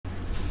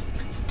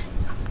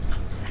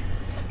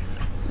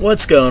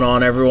What's going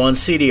on, everyone?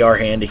 CDR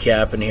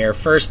Handicapping here.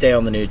 First day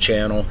on the new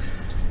channel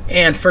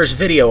and first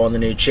video on the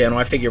new channel.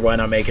 I figured why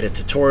not make it a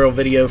tutorial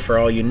video for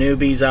all you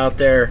newbies out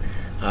there.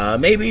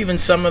 Maybe even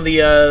some of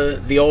the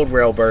old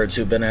railbirds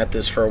who've been at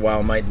this for a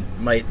while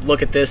might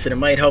look at this and it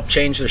might help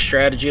change their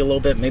strategy a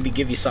little bit. Maybe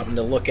give you something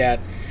to look at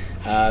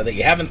that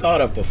you haven't thought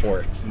of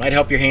before. It might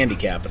help your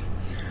handicapping.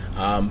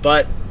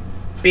 But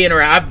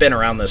I've been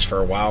around this for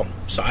a while,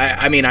 so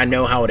I mean I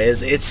know how it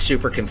is. It's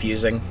super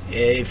confusing.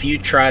 If you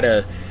try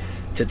to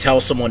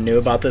tell someone new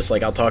about this,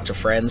 like I'll talk to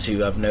friends who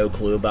have no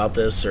clue about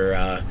this,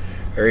 or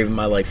even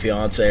my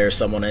fiance or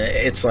someone,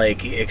 it's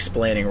like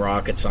explaining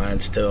rocket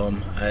science to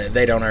them.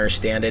 They don't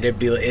understand it.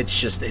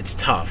 It's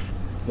tough.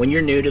 When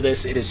you're new to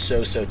this, it is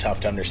so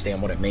tough to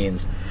understand what it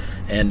means,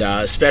 and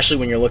especially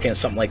when you're looking at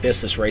something like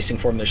this racing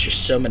form. There's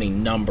just so many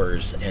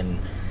numbers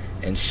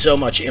and so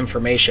much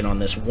information on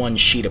this one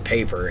sheet of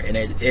paper, and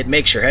it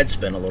makes your head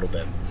spin a little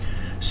bit.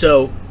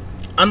 So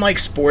unlike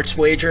sports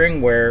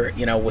wagering, where,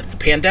 you know, with the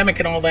pandemic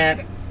and all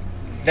that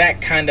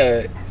kind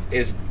of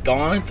is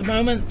gone at the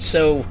moment,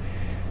 so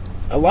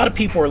a lot of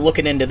people are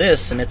looking into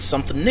this, and it's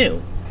something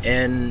new,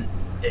 and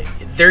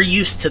they're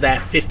used to that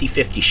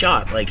 50-50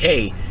 shot, like,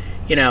 hey,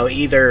 you know,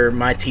 either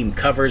my team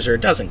covers or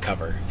it doesn't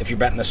cover, if you're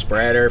betting the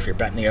spread or if you're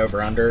betting the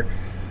over-under.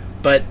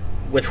 But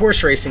with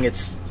horse racing,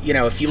 it's, you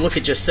know, if you look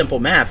at just simple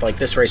math, like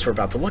this race we're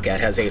about to look at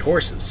has 8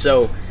 horses,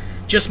 so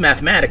just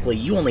mathematically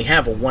you only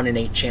have a 1 in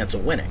 8 chance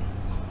of winning.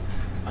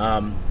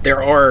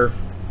 There are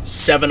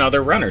 7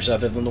 other runners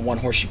other than the one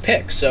horse you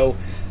pick, so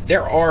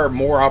there are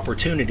more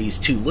opportunities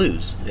to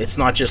lose. It's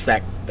not just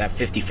that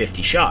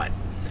 50-50 shot.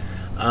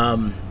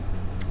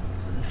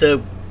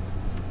 The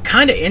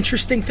kind of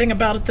interesting thing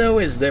about it, though,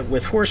 is that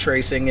with horse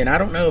racing, and I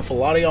don't know if a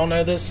lot of y'all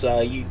know this,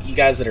 you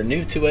guys that are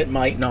new to it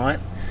might not,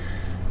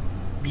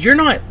 you're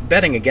not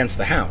betting against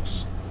the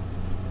house.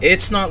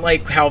 It's not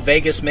like how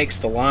Vegas makes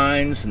the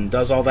lines and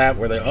does all that,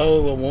 where they,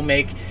 oh, well, we'll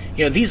make,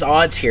 you know, these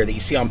odds here that you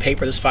see on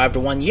paper, this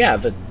 5-1, yeah,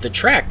 the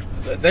track,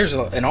 there's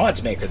an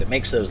odds maker that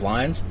makes those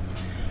lines,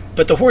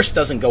 but the horse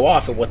doesn't go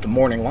off at what the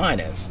morning line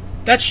is.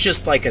 That's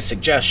just like a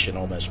suggestion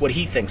almost, what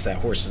he thinks that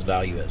horse's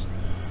value is.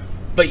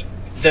 But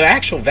the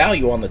actual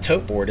value on the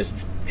tote board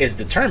is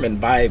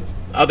determined by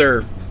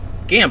other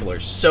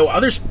gamblers. So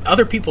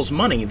other people's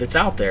money that's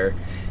out there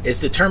is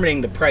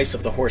determining the price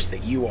of the horse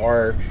that you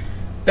are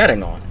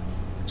betting on.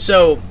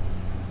 So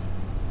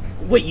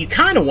what you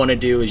kind of want to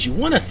do is you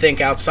want to think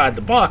outside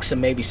the box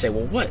and maybe say,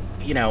 well, what,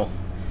 you know,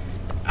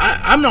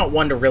 I'm not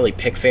one to really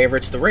pick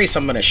favorites. The race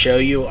I'm going to show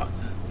you,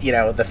 you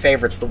know, the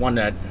favorite's the one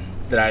that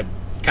I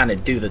kind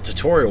of do the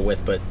tutorial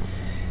with, but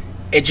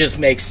it just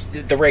makes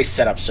the race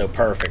setup so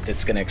perfect.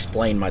 It's going to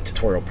explain my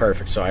tutorial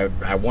perfect, so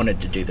I wanted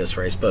to do this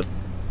race. But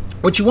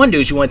what you want to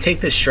do is you want to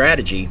take this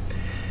strategy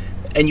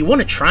and you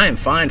want to try and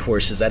find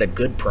horses at a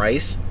good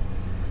price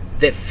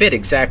that fit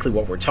exactly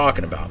what we're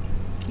talking about.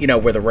 You know,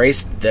 where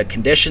the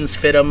conditions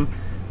fit them,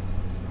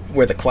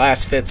 where the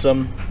class fits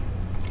them,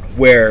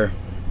 where,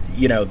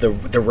 you know,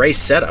 the race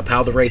setup,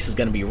 how the race is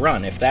going to be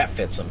run, if that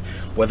fits them.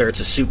 Whether it's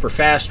a super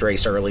fast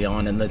race early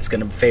on and that's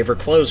going to favor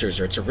closers,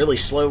 or it's a really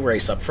slow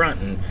race up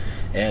front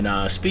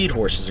and speed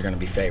horses are going to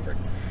be favored.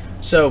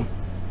 So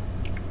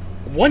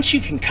once you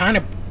can kind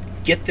of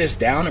get this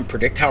down and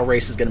predict how a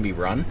race is going to be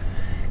run,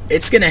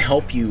 it's going to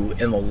help you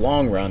in the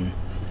long run,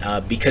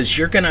 because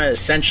you're going to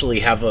essentially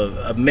have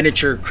a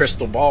miniature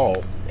crystal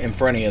ball in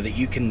front of you that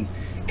you can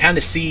kind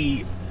of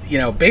see, you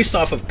know, based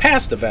off of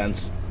past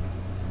events,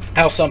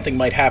 how something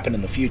might happen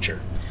in the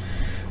future.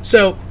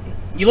 So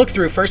you look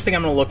through, first thing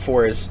I'm going to look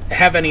for is,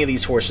 have any of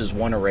these horses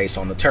won a race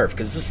on the turf?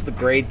 Because this is the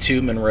Grade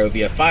 2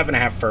 Monrovia,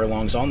 5.5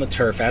 furlongs on the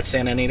turf at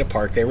Santa Anita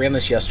Park. They ran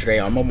this yesterday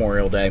on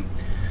Memorial Day.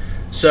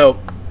 So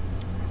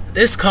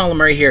this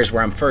column right here is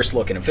where I'm first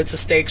looking. If it's a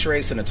stakes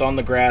race and it's on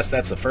the grass,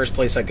 that's the first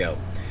place I go.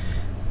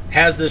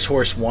 Has this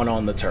horse won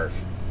on the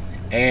turf?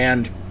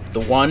 And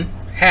the 1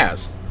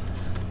 has.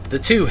 The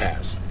 2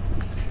 has.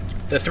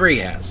 The 3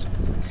 has.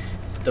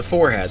 The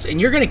 4 has. And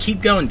you're going to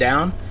keep going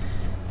down.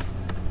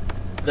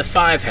 The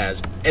 5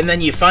 has. And then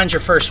you find your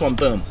first one,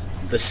 boom.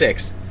 The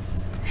 6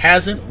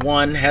 hasn't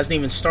won, hasn't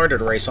even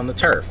started a race on the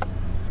turf.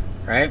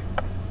 Right?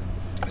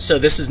 So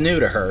this is new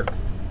to her.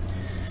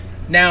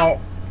 Now,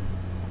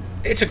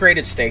 it's a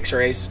graded stakes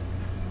race.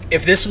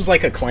 If this was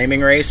like a claiming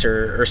race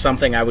or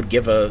something, I would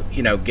give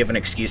an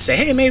excuse, say,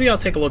 hey, maybe I'll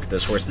take a look at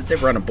this horse, that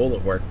they've run a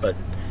bullet work, but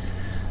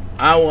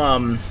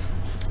I'll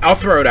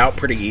throw it out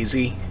pretty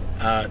easy.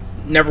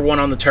 Never won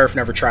on the turf,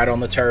 never tried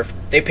on the turf.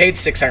 They paid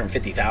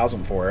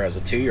 $650,000 for her as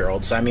a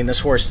 2-year-old. So I mean, this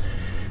horse,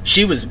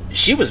 she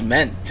was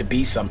meant to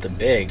be something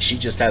big. She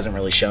just hasn't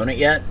really shown it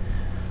yet.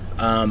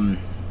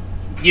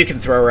 You can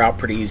throw her out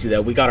pretty easy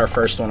though. We got our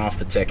first one off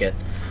the ticket.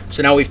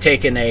 So now we've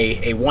taken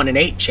a 1 in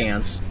 8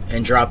 chance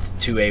and dropped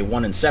to a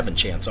 1 in 7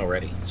 chance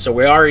already. So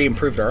we already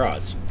improved our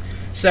odds.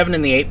 7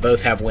 and the 8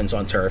 both have wins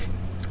on turf.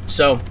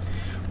 So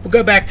we'll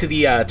go back to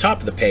the top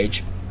of the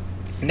page.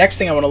 Next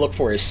thing I want to look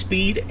for is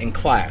speed and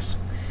class.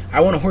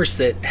 I want a horse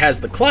that has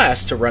the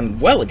class to run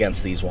well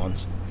against these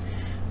ones,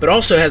 but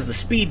also has the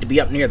speed to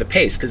be up near the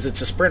pace because it's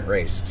a sprint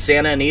race.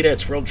 Santa Anita,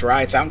 it's real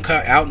dry. It's out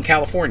in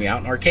California, out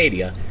in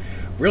Arcadia.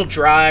 Real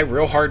dry,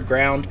 real hard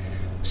ground.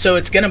 So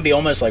it's going to be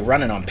almost like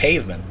running on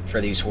pavement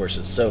for these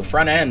horses. So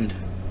front end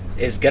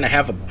is going to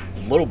have a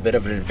little bit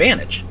of an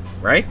advantage,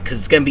 right? Because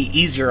it's going to be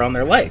easier on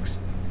their legs.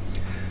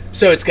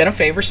 So it's going to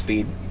favor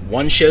speed.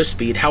 One shows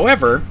speed.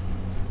 However,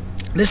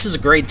 this is a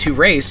grade 2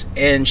 race,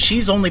 and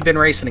she's only been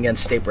racing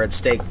against state bred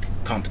stake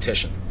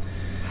competition.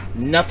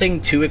 Nothing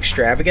too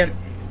extravagant.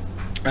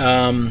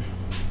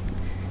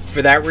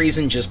 For that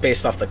reason, just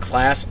based off the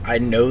class, I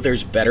know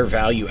there's better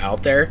value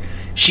out there.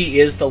 She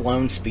is the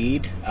lone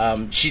speed.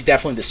 She's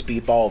definitely the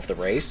speedball of the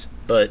race,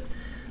 but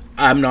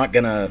I'm not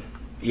going to,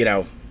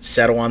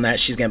 settle on that.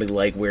 She's going to be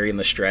leg weary in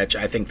the stretch.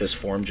 I think this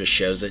form just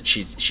shows it.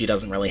 She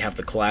doesn't really have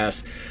the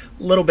class.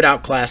 A little bit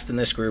outclassed in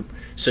this group,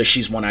 so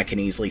she's one I can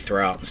easily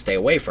throw out and stay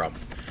away from.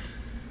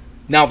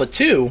 Now, the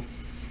 2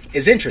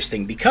 is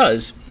interesting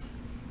because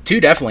 2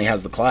 definitely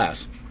has the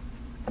class.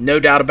 No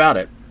doubt about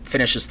it.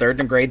 Finishes 3rd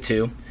in grade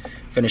 2.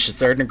 Finishes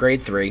 3rd in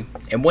grade 3,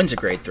 and wins a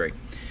grade 3.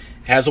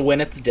 Has a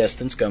win at the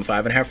distance, going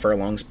 5.5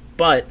 furlongs,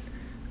 but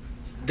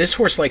this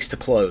horse likes to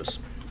close.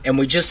 And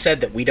we just said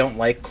that we don't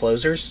like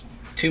closers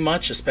too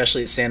much,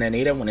 especially at Santa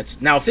Anita. When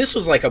it's now, if this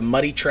was like a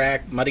muddy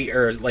track,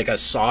 or like a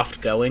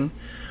soft going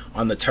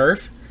on the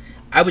turf,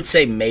 I would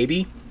say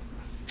maybe.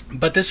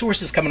 But this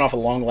horse is coming off a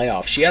long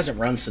layoff. She hasn't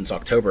run since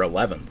October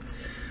 11th.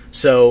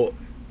 So,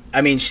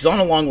 I mean, she's on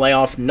a long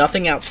layoff,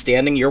 nothing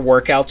outstanding. Your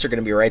workouts are going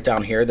to be right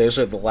down here. Those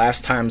are the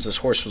last times this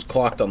horse was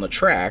clocked on the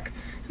track,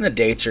 and the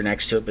dates are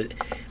next to it. But,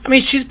 I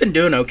mean, she's been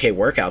doing okay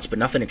workouts, but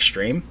nothing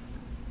extreme.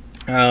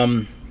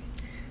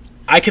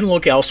 I can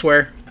look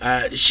elsewhere.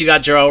 She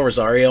got Joel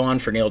Rosario on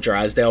for Neil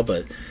Drysdale,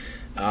 but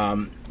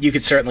you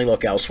could certainly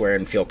look elsewhere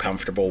and feel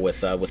comfortable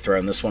with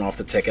throwing this one off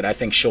the ticket. I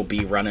think she'll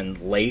be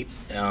running late,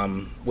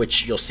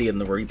 which you'll see in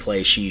the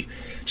replay.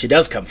 She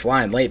does come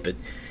flying late, but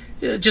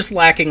just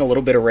lacking a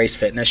little bit of race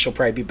fitness. She'll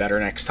probably be better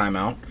next time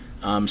out.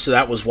 So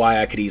that was why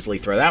I could easily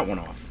throw that one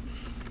off.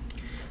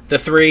 The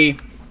 3,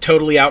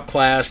 totally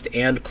outclassed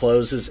and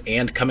closes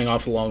and coming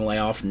off a long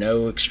layoff.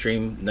 No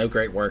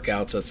great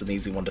workouts. That's an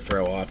easy one to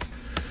throw off.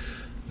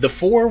 The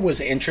 4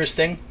 was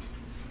interesting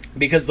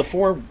because the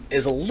 4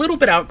 is a little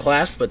bit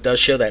outclassed but does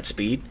show that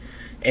speed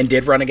and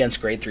did run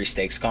against grade 3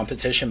 stakes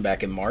competition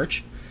back in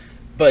March.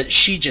 But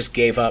she just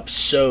gave up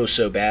so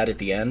bad at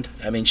the end.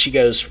 I mean, she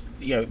goes,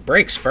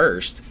 breaks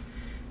first.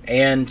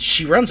 And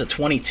she runs a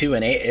 22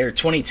 and 8 or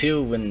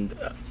 22 and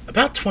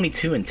about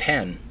 22 and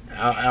 10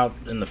 out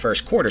in the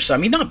first quarter. So I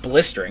mean, not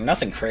blistering,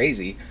 nothing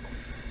crazy,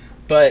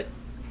 but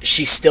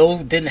she still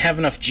didn't have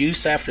enough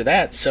juice after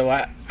that. So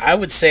I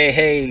would say,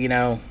 hey,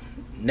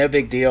 no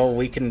big deal.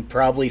 We can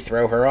probably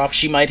throw her off.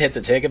 She might hit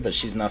the ticket, but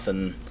she's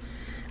nothing.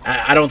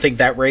 I don't think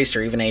that race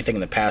or even anything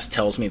in the past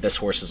tells me this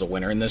horse is a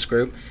winner in this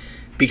group.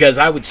 Because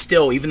I would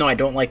still, even though I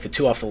don't like the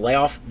 2 off the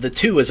layoff, the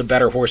 2 is a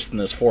better horse than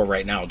this 4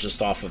 right now,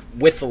 just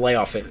with the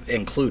layoff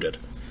included.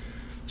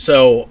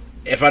 So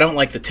if I don't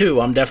like the 2,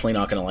 I'm definitely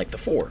not going to like the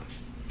 4.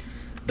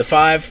 The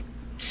 5,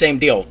 same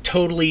deal,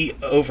 totally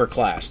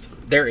overclassed.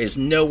 There is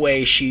no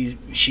way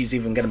she's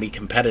even going to be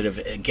competitive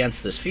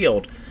against this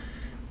field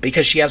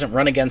because she hasn't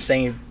run against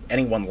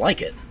anyone like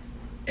it.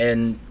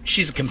 And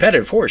she's a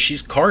competitive horse.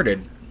 She's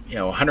carded,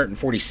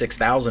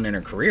 146,000 in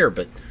her career,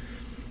 but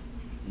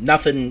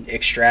nothing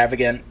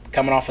extravagant.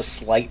 Coming off a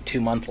slight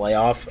 2-month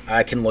layoff,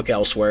 I can look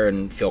elsewhere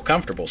and feel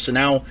comfortable. So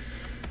now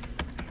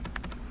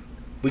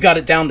we got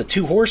it down to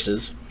 2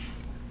 horses.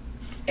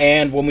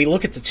 And when we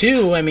look at the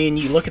 2, I mean,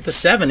 you look at the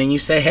 7 and you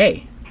say,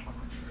 hey,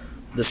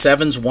 the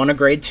 7's won a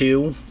grade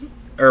 2,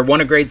 or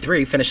won a grade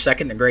 3, finished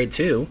second in a grade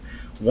 2,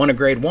 won a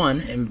grade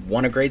 1, and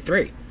won a grade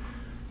 3.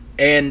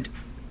 And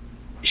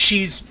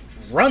she's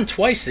run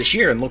twice this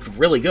year and looked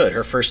really good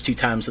her first 2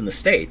 times in the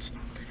States.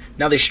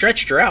 Now, they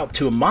stretched her out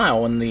to a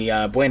mile in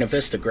the Buena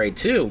Vista Grade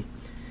 2,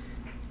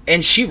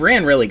 and she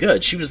ran really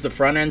good. She was the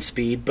front-end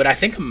speed, but I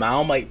think a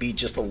mile might be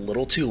just a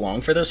little too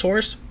long for this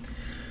horse.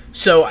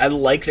 So I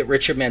like that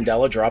Richard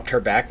Mandela dropped her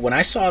back. When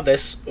I saw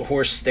this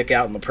horse stick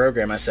out in the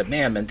program, I said,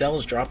 man,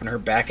 Mandela's dropping her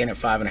back in at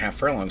 5.5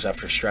 furlongs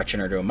after stretching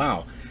her to a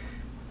mile.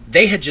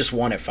 They had just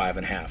won at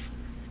 5.5.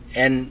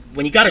 And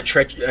when you got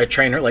a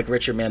trainer like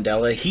Richard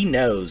Mandela, he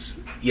knows,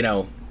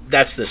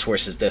 that's this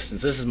horse's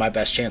distance. This is my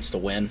best chance to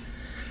win.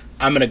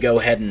 I'm going to go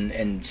ahead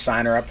and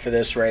sign her up for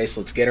this race.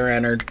 Let's get her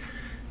entered.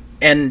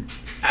 And,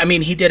 I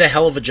mean, he did a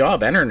hell of a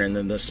job entering her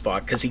in this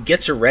spot because he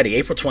gets her ready.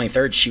 April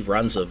 23rd, she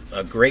runs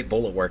a great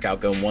bullet workout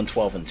going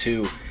 112 and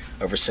 2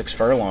 over 6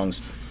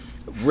 furlongs.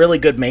 Really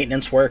good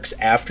maintenance works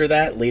after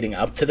that leading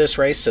up to this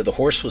race. So the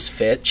horse was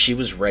fit. She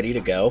was ready to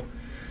go.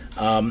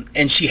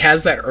 And she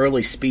has that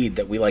early speed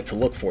that we like to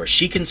look for.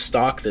 She can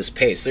stalk this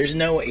pace. There's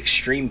no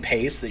extreme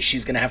pace that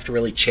she's going to have to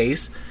really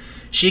chase.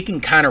 She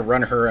can kind of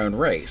run her own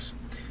race.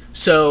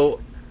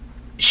 So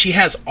she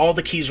has all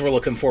the keys we're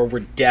looking for.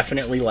 We're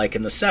definitely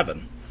liking the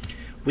 7.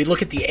 We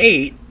look at the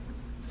 8,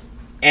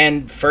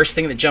 and first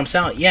thing that jumps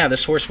out, yeah,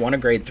 this horse won a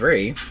grade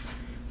 3,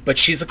 but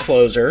she's a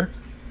closer.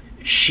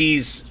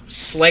 She's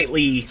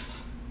slightly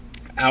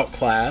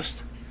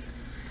outclassed.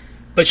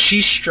 but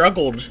she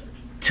struggled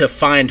to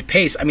find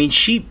pace. I mean,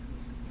 she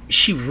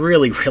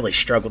really, really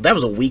struggled. That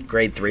was a weak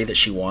grade 3 that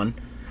she won,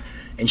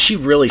 and she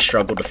really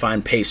struggled to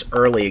find pace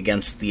early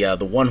against the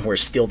one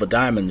horse, Steal the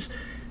Diamonds,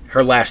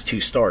 her last 2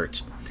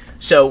 starts.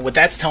 So what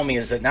that's telling me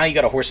is that now you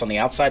got a horse on the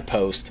outside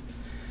post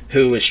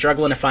who is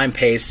struggling to find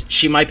pace.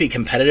 She might be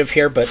competitive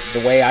here, but the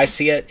way I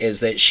see it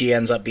is that she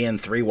ends up being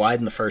 3 wide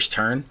in the first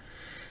turn.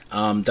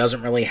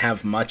 Doesn't really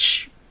have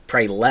much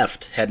prey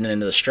left heading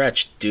into the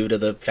stretch due to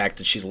the fact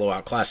that she's low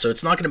outclassed. So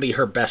it's not going to be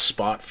her best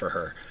spot for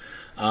her.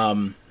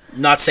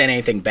 Not saying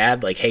anything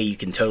bad, like, hey, you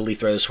can totally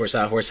throw this horse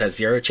out. Horse has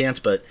 0 chance,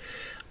 but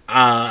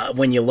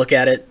when you look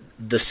at it,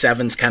 the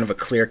 7's kind of a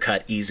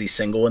clear-cut, easy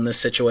single in this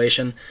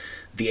situation.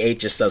 The 8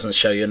 just doesn't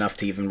show you enough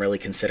to even really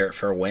consider it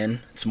for a win.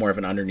 It's more of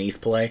an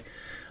underneath play.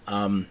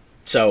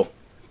 So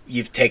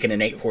you've taken an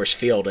 8-horse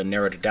field and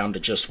narrowed it down to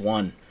just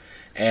 1.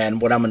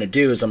 And what I'm going to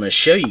do is I'm going to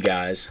show you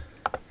guys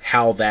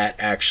how that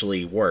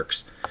actually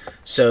works.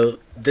 So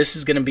this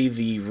is going to be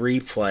the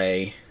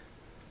replay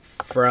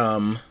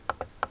from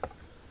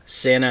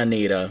Santa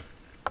Anita.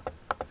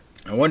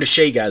 I wanted to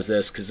show you guys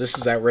this because this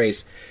is that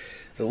race.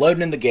 They're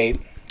loading in the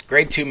gate,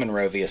 grade 2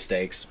 Monrovia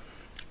Stakes,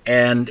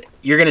 and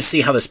you're going to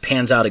see how this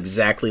pans out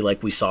exactly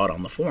like we saw it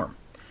on the form.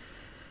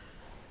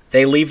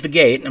 They leave the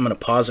gate, and I'm going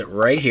to pause it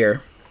right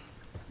here.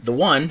 The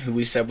 1, who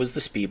we said was the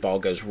speedball,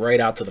 goes right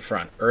out to the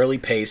front. Early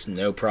pace,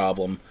 no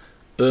problem.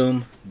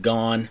 Boom,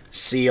 gone,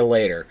 see you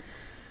later.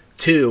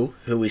 2,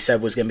 who we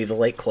said was going to be the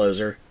late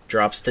closer,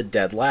 drops to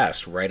dead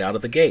last right out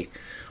of the gate.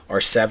 Our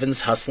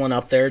 7's hustling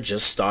up there,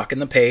 just stalking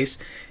the pace,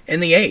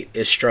 and the 8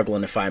 is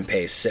struggling to find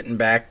pace. Sitting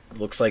back,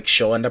 looks like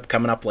she'll end up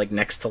coming up like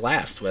next to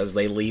last as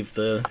they leave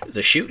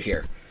the chute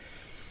here.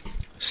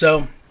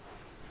 So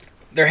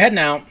they're heading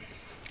out,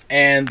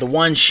 and the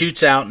 1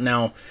 shoots out.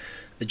 Now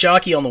the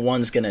jockey on the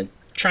 1's going to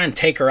try and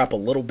take her up a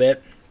little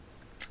bit,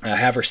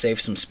 have her save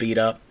some speed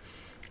up,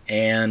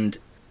 and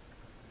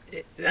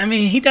I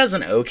mean, he does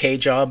an okay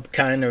job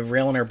kind of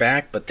reeling her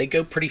back, but they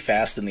go pretty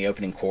fast in the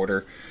opening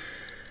quarter.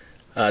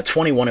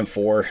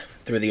 21-4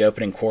 through the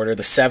opening quarter.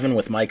 The 7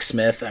 with Mike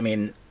Smith, I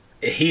mean,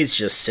 he's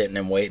just sitting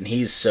and waiting.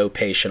 He's so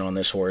patient on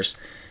this horse,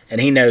 and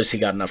he knows he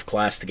got enough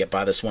class to get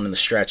by this one in the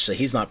stretch, so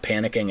he's not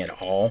panicking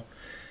at all.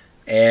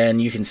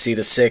 And you can see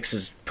the 6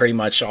 is pretty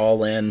much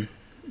all in.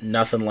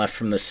 Nothing left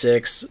from the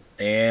 6,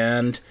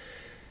 and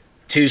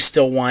 2's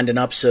still winding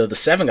up, so the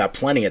 7 got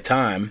plenty of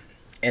time.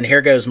 And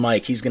here goes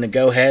Mike. He's going to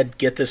go ahead,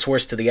 get this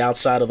horse to the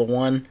outside of the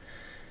 1,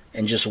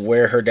 and just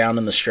wear her down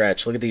in the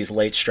stretch. Look at these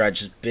late strides,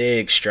 just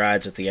big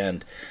strides at the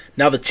end.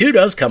 Now, the 2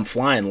 does come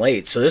flying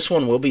late, so this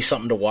one will be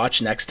something to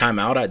watch next time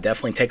out. I'd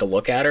definitely take a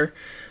look at her.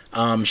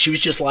 She was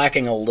just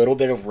lacking a little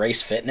bit of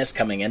race fitness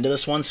coming into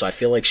this one, so I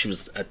feel like she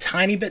was a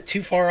tiny bit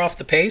too far off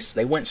the pace.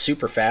 They went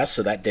super fast,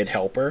 so that did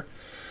help her.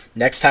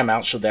 Next time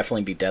out, she'll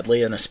definitely be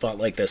deadly in a spot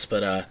like this,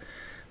 but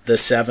the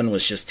 7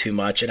 was just too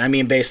much. And I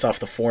mean, based off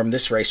the form,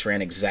 this race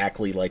ran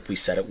exactly like we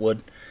said it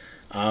would.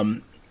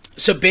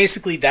 So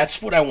basically,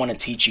 that's what I want to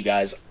teach you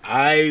guys.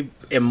 I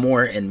am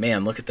more, and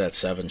man, look at that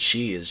 7.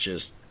 She is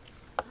just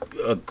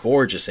a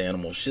gorgeous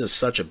animal. She has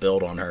such a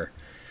build on her.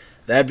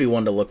 That'd be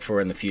one to look for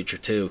in the future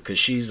too, because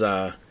she's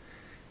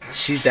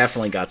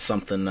definitely got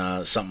something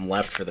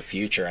left for the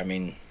future. I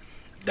mean,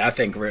 I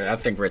think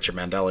Richard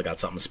Mandela got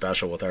something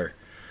special with her.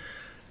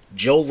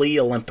 Jolie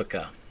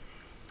Olympica.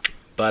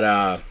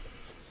 But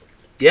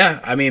yeah,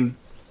 I mean,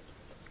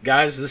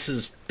 guys, this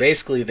is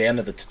basically the end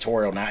of the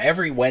tutorial. Now,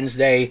 every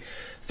Wednesday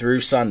through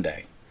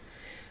Sunday,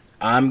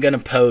 I'm going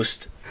to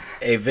post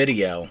a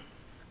video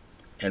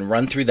and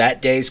run through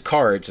that day's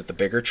cards at the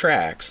bigger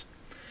tracks.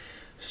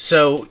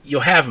 So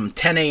you'll have them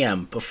 10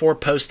 a.m. before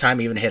post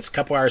time even hits. A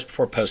couple hours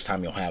before post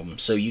time, you'll have them.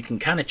 So you can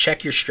kind of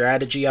check your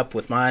strategy up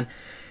with mine.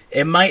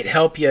 It might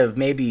help you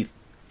maybe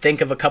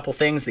think of a couple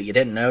things that you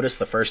didn't notice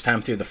the first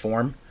time through the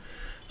form.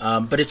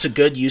 But it's a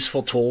good,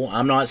 useful tool.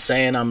 I'm not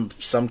saying I'm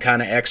some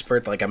kind of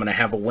expert, like I'm going to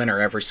have a winner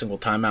every single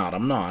time out.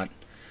 I'm not.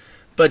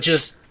 But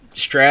just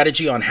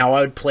strategy on how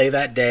I would play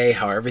that day,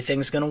 how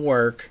everything's going to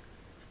work,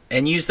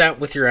 and use that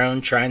with your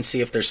own. Try and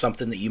see if there's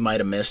something that you might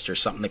have missed or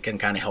something that can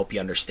kind of help you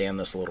understand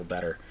this a little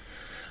better.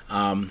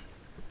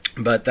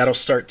 But that'll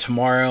start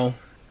tomorrow,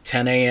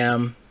 10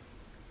 a.m.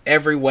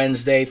 Every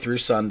Wednesday through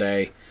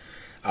Sunday.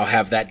 I'll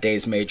have that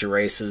day's major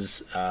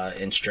races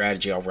in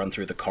strategy. I'll run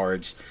through the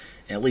cards,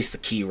 and at least the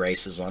key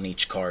races on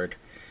each card,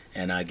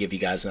 and give you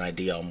guys an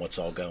idea on what's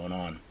all going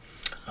on.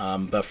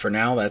 But for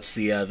now, that's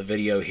the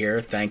video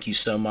here. Thank you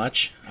so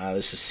much.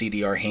 This is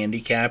CDR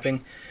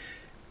Handicapping.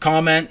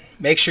 Comment.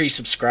 Make sure you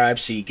subscribe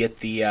so you get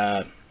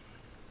the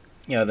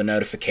the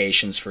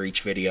notifications for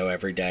each video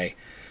every day.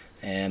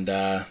 And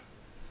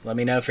let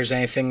me know if there's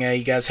anything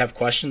you guys have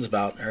questions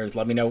about, or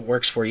let me know what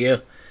works for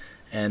you,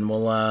 and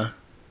we'll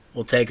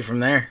take it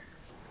from there.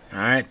 All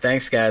right,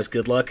 thanks guys.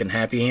 Good luck and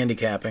happy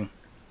handicapping.